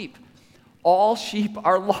 lost sheep. All sheep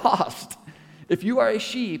are lost. If you are a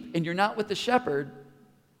sheep and you're not with the shepherd,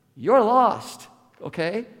 you're lost,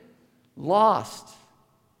 okay? Lost,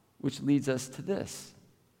 which leads us to this.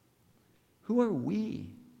 Who are we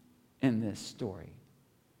in this story?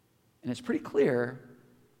 And it's pretty clear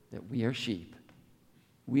that we are sheep.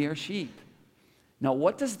 We are sheep. Now,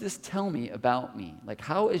 what does this tell me about me? Like,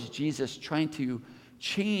 how is Jesus trying to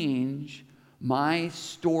change my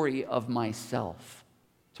story of myself,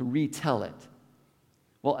 to retell it?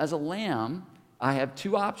 Well, as a lamb, I have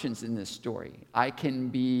two options in this story. I can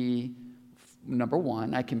be, number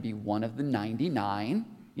one, I can be one of the 99,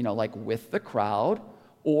 like with the crowd,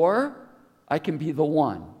 or I can be the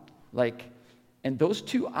one. And those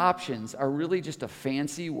two options are really just a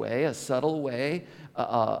fancy way, a subtle way,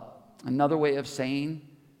 another way of saying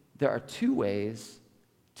there are two ways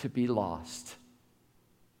to be lost.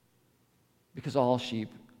 Because all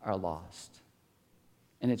sheep are lost.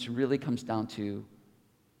 And it really comes down to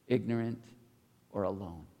ignorant or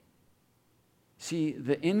alone. See,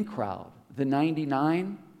 the in crowd, the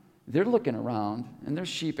 99, they're looking around and there's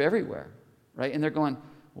sheep everywhere, right? And they're going,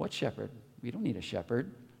 what shepherd? We don't need a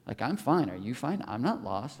shepherd. Like, I'm fine. Are you fine? I'm not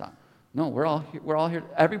lost. No, we're all here.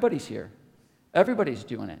 Everybody's here. Everybody's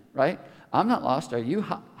doing it, right? I'm not lost. Are you?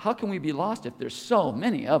 How can we be lost if there's so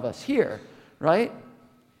many of us here, right?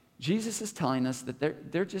 Jesus is telling us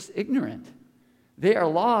that they're just ignorant. They are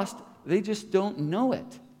lost. They just don't know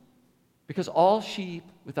it. Because all sheep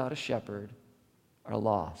without a shepherd are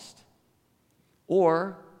lost.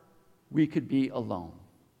 Or we could be alone.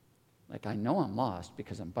 Like, I know I'm lost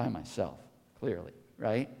because I'm by myself, clearly,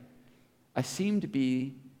 right? I seem to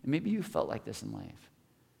be, and maybe you felt like this in life,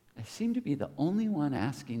 I seem to be the only one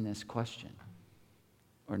asking this question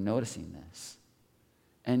or noticing this.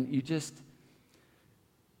 And you just,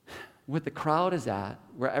 what the crowd is at,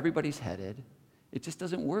 where everybody's headed, it just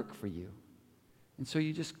doesn't work for you. And so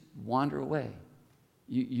you just wander away.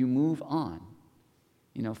 You move on,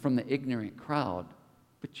 from the ignorant crowd,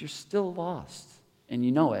 but you're still lost, and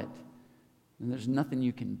you know it, and there's nothing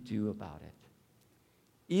you can do about it.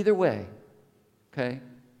 Either way, okay?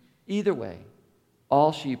 Either way,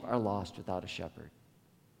 all sheep are lost without a shepherd.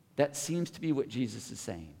 That seems to be what Jesus is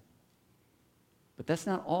saying. But that's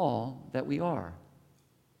not all that we are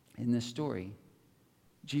in this story.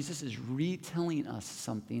 Jesus is retelling us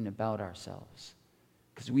something about ourselves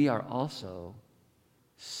because we are also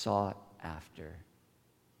sought after.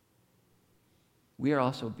 We are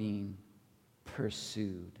also being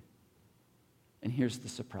pursued. And here's the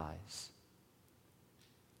surprise.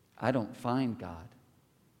 I don't find God.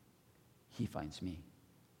 He finds me.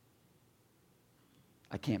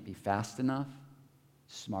 I can't be fast enough,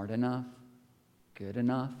 smart enough, good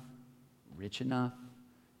enough, rich enough,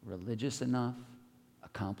 religious enough,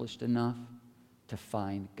 accomplished enough to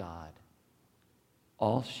find God.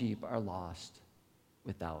 All sheep are lost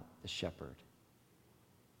without the shepherd.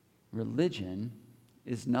 Religion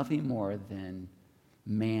is nothing more than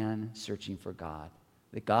man searching for God.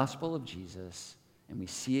 The gospel of Jesus, and we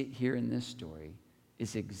see it here in this story,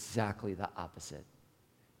 is exactly the opposite.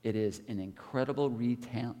 It is an incredible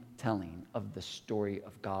retelling of the story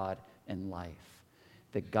of God and life.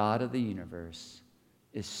 The God of the universe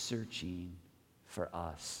is searching for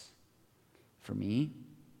us, for me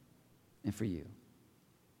and for you.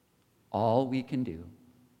 All we can do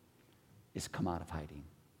is come out of hiding,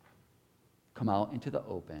 come out into the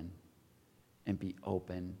open, and be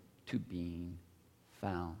open to being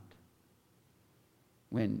found.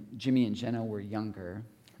 When Jimmy and Jenna were younger,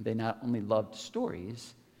 they not only loved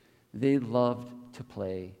stories, they loved to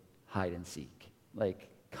play hide and seek. Like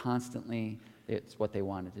constantly, it's what they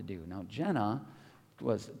wanted to do. Now, Jenna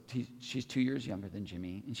she's 2 years younger than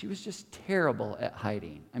Jimmy, and she was just terrible at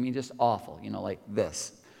hiding. I mean, just awful, like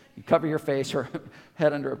this. You cover your face or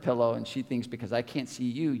head under a pillow, and she thinks, because I can't see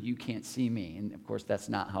you, you can't see me. And of course, that's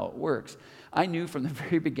not how it works. I knew from the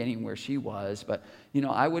very beginning where she was, but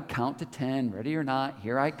I would count to 10, ready or not,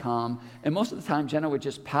 here I come. And most of the time, Jenna would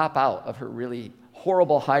just pop out of her really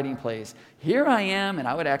horrible hiding place. Here I am, and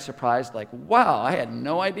I would act surprised, like, wow, I had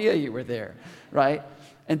no idea you were there, right?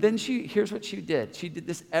 And then here's what she did. She did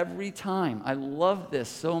this every time. I love this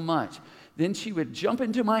so much. Then she would jump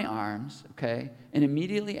into my arms, okay, and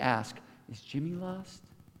immediately ask, is Jimmy lost?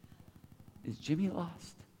 Is Jimmy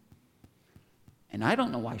lost? And I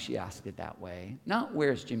don't know why she asked it that way. Not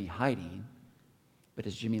where's Jimmy hiding, but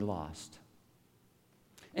is Jimmy lost?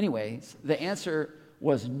 Anyways, the answer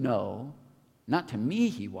was no. Not to me,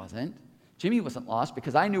 he wasn't. Jimmy wasn't lost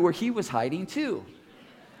because I knew where he was hiding too.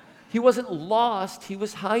 He wasn't lost, he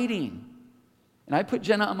was hiding. And I put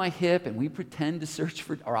Jenna on my hip, and I pretend to search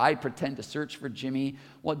for Jimmy,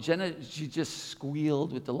 while Jenna, she just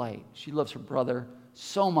squealed with delight. She loves her brother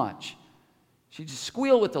so much. She just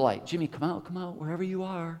squealed with delight. Jimmy, come out, wherever you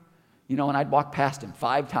are. And I'd walk past him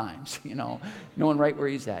 5 times, knowing right where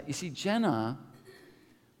he's at. You see, Jenna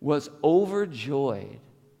was overjoyed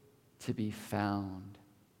to be found.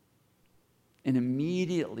 And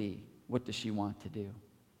immediately, what does she want to do?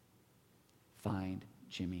 Find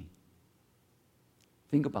Jimmy.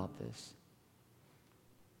 Think about this.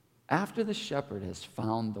 After the shepherd has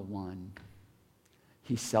found the one,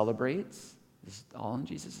 he celebrates. This is all in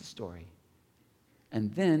Jesus' story.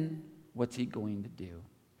 And then, what's he going to do?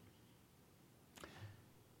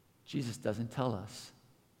 Jesus doesn't tell us.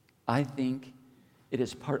 I think it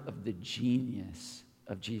is part of the genius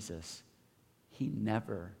of Jesus. He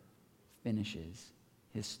never finishes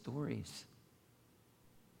his stories.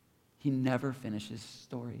 He never finishes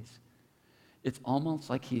stories. It's almost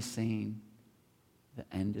like he's saying, the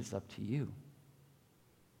end is up to you.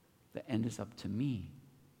 The end is up to me.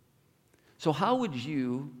 So how would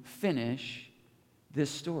you finish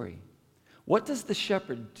this story? What does the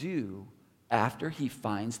shepherd do after he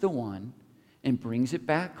finds the one and brings it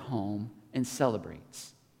back home and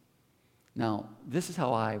celebrates? Now, this is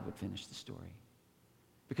how I would finish the story,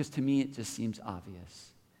 because to me it just seems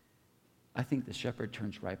obvious. I think the shepherd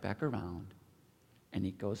turns right back around and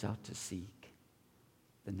he goes out to seek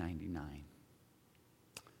the 99,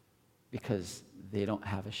 because they don't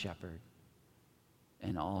have a shepherd,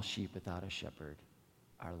 and all sheep without a shepherd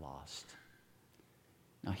are lost.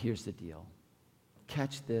 Now here's the deal.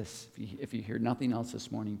 Catch this. If you hear nothing else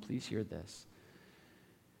this morning, please hear this.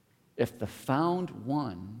 If the found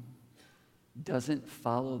one doesn't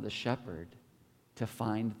follow the shepherd to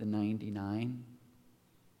find the 99,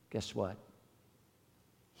 guess what?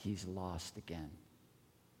 He's lost again.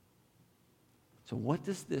 So what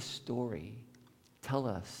does this story tell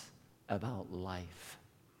us about life?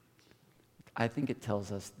 I think it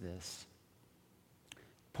tells us this.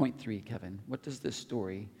 Point 3, Kevin. What does this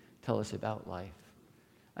story tell us about life?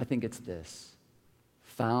 I think it's this.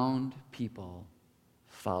 Found people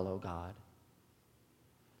follow God.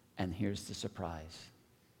 And here's the surprise.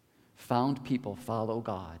 Found people follow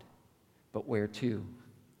God, but where to?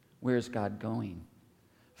 Where's God going?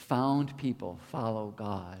 Found people follow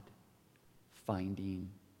God, finding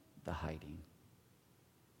the hiding.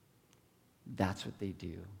 That's what they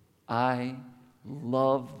do. I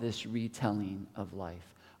love this retelling of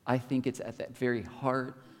life. I think it's at the very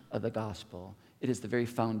heart of the gospel. It is the very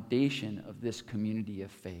foundation of this community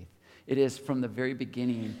of faith. It is from the very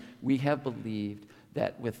beginning, we have believed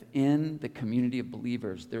that within the community of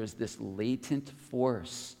believers, there is this latent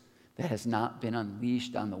force that has not been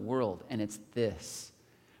unleashed on the world, and it's this.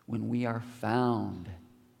 When we are found,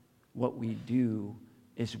 what we do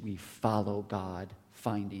is we follow God,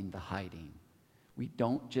 finding the hiding. We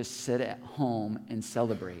don't just sit at home and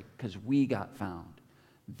celebrate because we got found.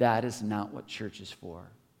 That is not what church is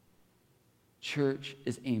for. Church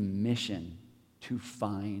is a mission to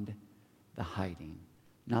find the hiding.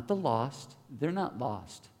 Not the lost. They're not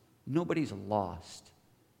lost. Nobody's lost.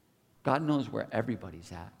 God knows where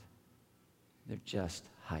everybody's at. They're just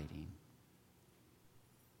hiding.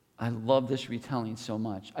 I love this retelling so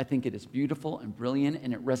much. I think it is beautiful and brilliant,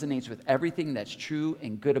 and it resonates with everything that's true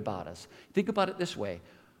and good about us. Think about it this way.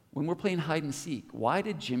 When we're playing hide and seek, why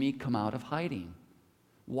did Jimmy come out of hiding?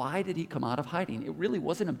 Why did he come out of hiding? It really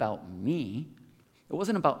wasn't about me. It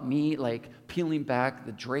wasn't about me like peeling back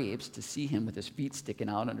the drapes to see him with his feet sticking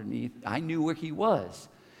out underneath. I knew where he was.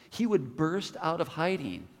 He would burst out of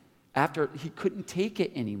hiding after he couldn't take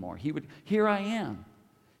it anymore. He would, here I am.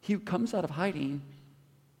 He comes out of hiding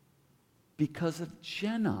because of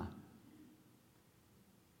Jenna.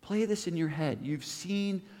 Play this in your head. You've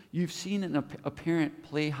seen a parent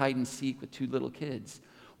play hide and seek with two little kids.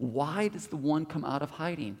 Why does the one come out of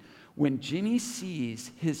hiding? When Jimmy sees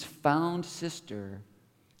his found sister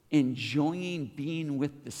enjoying being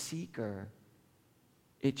with the seeker,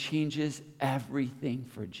 it changes everything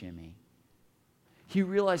for Jimmy. He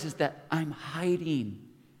realizes that I'm hiding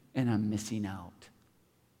and I'm missing out.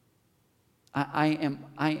 I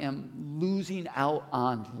am losing out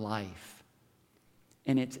on life.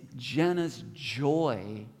 And it's Jenna's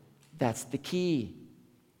joy that's the key.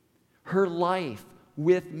 Her life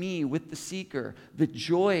with me, with the seeker, the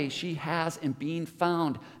joy she has in being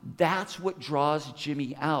found, that's what draws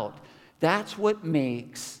Jimmy out. That's what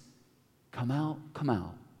makes come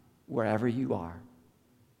out, wherever you are.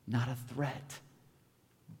 Not a threat,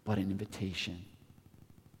 but an invitation.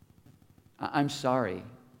 I'm sorry,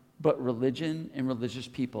 but religion and religious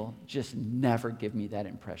people just never give me that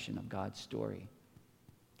impression of God's story.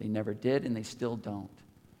 They never did, and they still don't.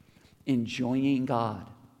 Enjoying God,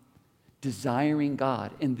 desiring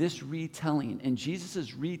God, and this retelling, and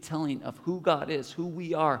Jesus' retelling of who God is, who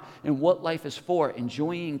we are, and what life is for,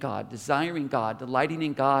 enjoying God, desiring God, delighting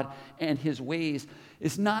in God and his ways,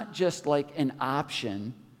 is not just like an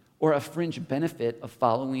option or a fringe benefit of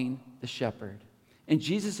following the shepherd. In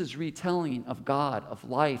Jesus' retelling of God, of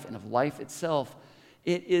life, and of life itself,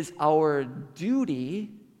 it is our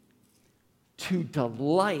duty to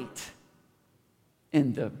delight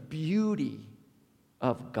in the beauty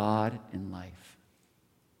of God in life.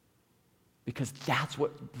 Because that's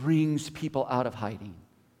what brings people out of hiding.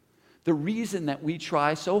 The reason that we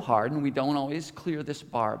try so hard, and we don't always clear this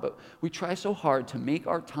bar, but we try so hard to make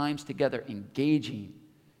our times together engaging,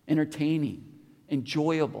 entertaining,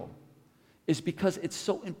 enjoyable, is because it's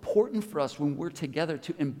so important for us when we're together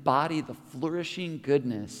to embody the flourishing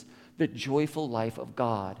goodness, the joyful life of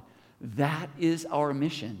God. That is our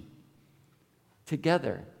mission.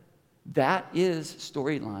 Together, that is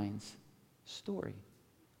Storyline's story.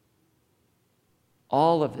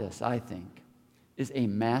 All of this, I think, is a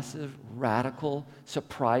massive, radical,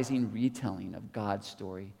 surprising retelling of God's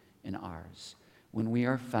story and ours. When we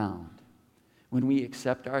are found, when we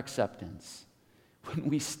accept our acceptance, when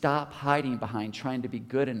we stop hiding behind trying to be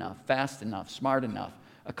good enough, fast enough, smart enough,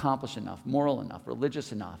 accomplished enough, moral enough,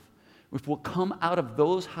 religious enough, if we'll come out of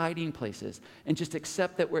those hiding places and just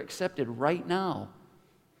accept that we're accepted right now,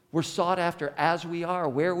 we're sought after as we are,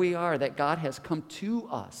 where we are, that God has come to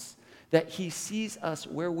us, that he sees us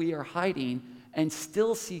where we are hiding and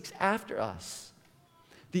still seeks after us.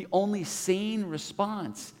 The only sane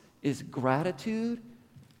response is gratitude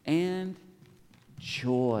and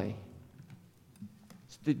joy.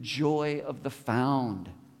 It's the joy of the found.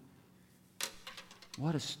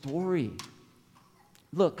 What a story.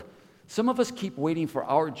 Look, some of us keep waiting for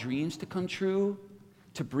our dreams to come true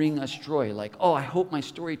to bring us joy. Like, oh, I hope my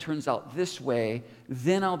story turns out this way,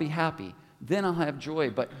 then I'll be happy. Then I'll have joy.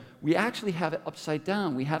 But we actually have it upside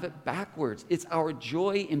down. We have it backwards. It's our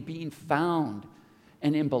joy in being found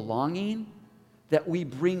and in belonging that we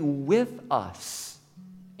bring with us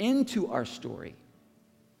into our story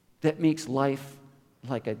that makes life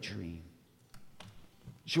like a dream.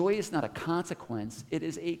 Joy is not a consequence. It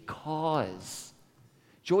is a cause.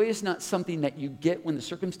 Joy is not something that you get when the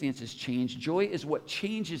circumstances change. Joy is what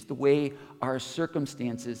changes the way our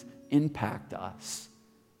circumstances impact us.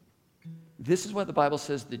 This is why the Bible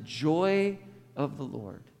says the joy of the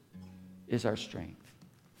Lord is our strength.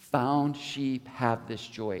 Found sheep have this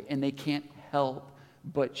joy, and they can't help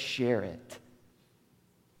but share it.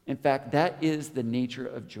 In fact, that is the nature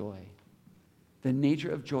of joy. The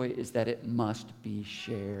nature of joy is that it must be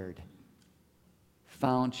shared.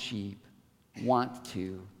 Found sheep want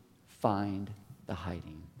to find the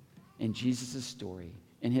hiding. In Jesus' story,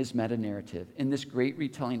 in his meta-narrative, in this great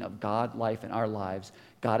retelling of God, life, and our lives,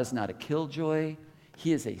 God is not a killjoy.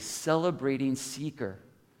 He is a celebrating seeker.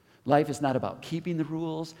 Life is not about keeping the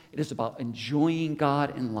rules. It is about enjoying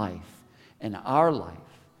God in life. And our life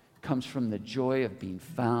comes from the joy of being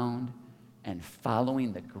found and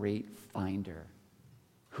following the great finder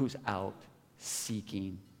who's out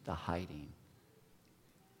seeking the hiding.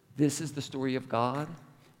 This is the story of God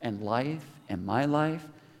and life and my life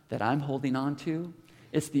that I'm holding on to.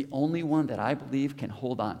 It's the only one that I believe can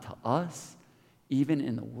hold on to us, even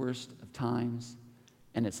in the worst of times.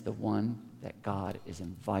 And it's the one that God is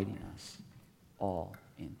inviting us all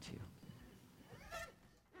into.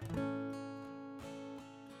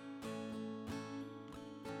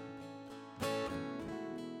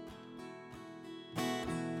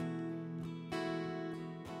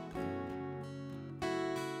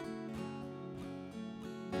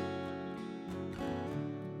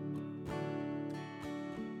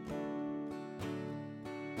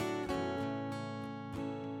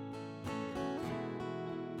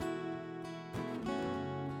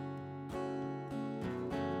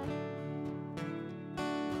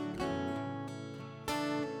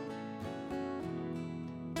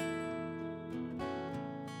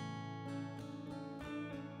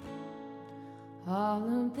 All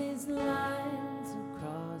of these lines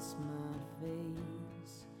across my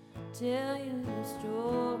face tell you the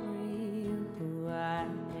story of who I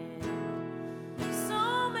am.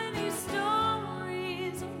 So many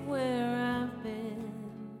stories of where I've been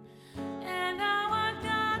and how I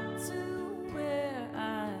got to where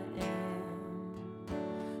I am.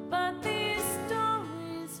 But these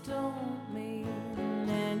stories don't mean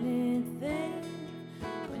anything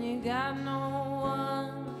when you got no one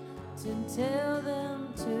to tell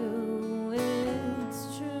them to.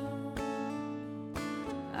 It's true,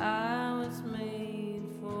 I was made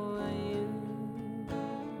for you.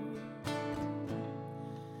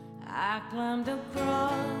 I climbed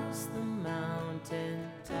across the mountain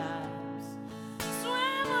tops,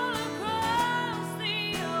 swam all across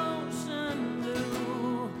the ocean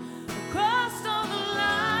blue, crossed all the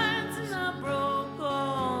lines and I broke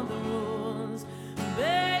all the rules.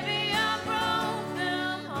 Baby, I broke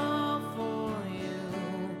them all for you.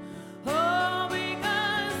 Oh,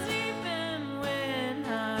 because even when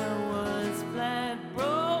I was flat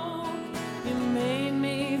broke, you made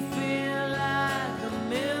me feel like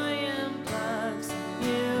 $1,000,000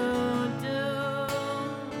 you do.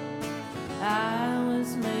 I was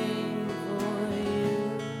made for you.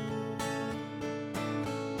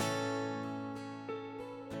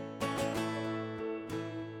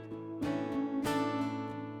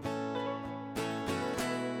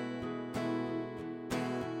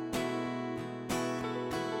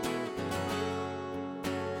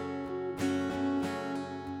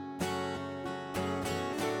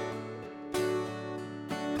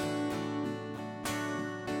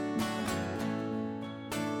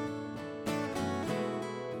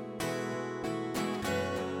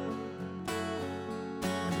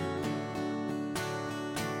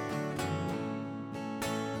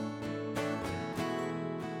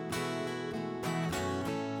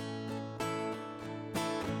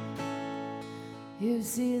 You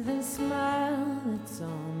see the smile that's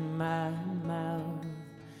on my mouth,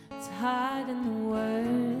 it's hiding the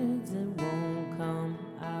words that won't come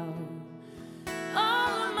out.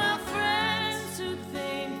 All of my friends who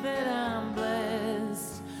think that I'm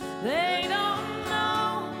blessed, they don't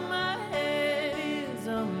know my head is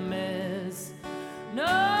a mess.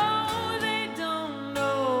 No, they don't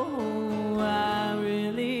know who I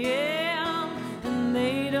really am, and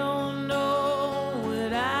they don't know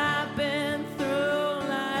what I've been through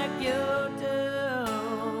like you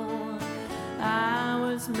do. I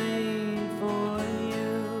was made for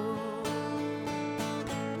you.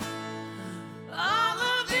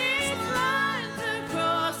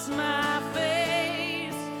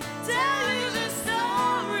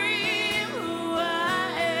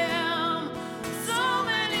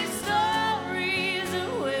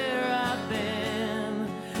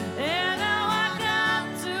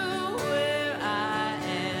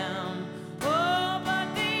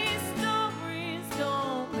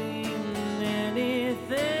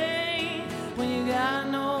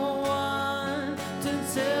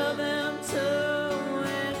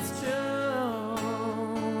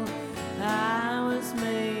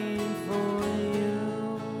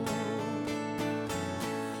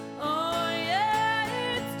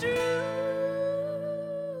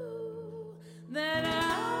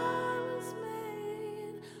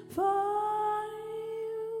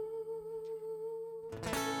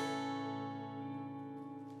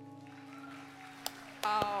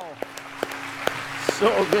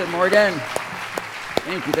 So good, Morgan.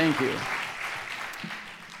 Thank you, thank you.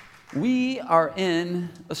 We are in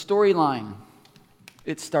a storyline.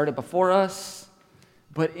 It started before us,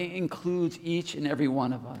 but it includes each and every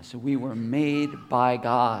one of us. We were made by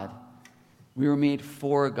God. We were made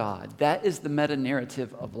for God. That is the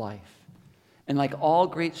meta-narrative of life. And like all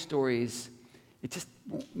great stories, it just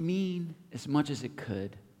won't mean as much as it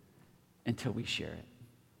could until we share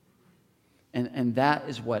it. And that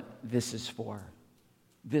is what this is for.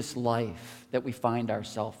 This life that we find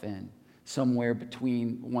ourselves in, somewhere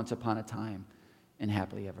between once upon a time and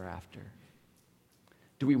happily ever after.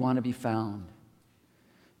 Do we want to be found?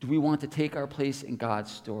 Do we want to take our place in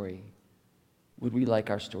God's story? Would we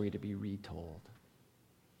like our story to be retold?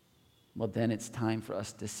 Well, then it's time for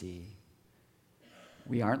us to see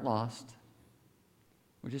we aren't lost.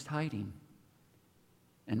 We're just hiding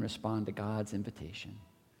and respond to God's invitation.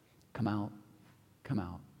 Come out,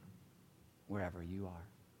 wherever you are.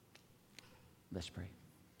 Let's pray.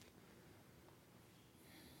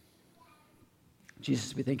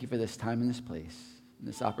 Jesus, we thank you for this time and this place, and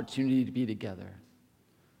this opportunity to be together.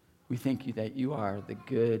 We thank you that you are the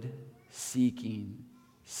good, seeking,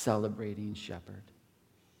 celebrating shepherd.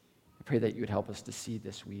 I pray that you would help us to see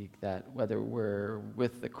this week that whether we're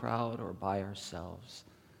with the crowd or by ourselves,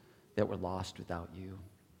 that we're lost without you,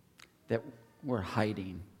 that we're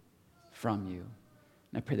hiding from you.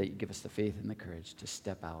 And I pray that you give us the faith and the courage to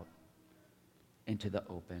step out into the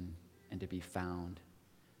open and to be found,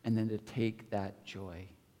 and then to take that joy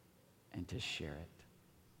and to share it.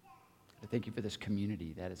 I thank you for this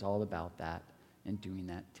community that is all about that and doing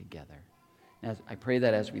that together. And I pray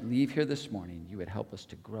that as we leave here this morning, you would help us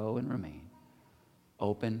to grow and remain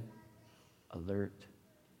open, alert,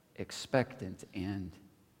 expectant, and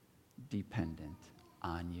dependent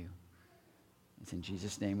on you. It's in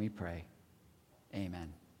Jesus' name we pray.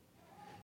 Amen.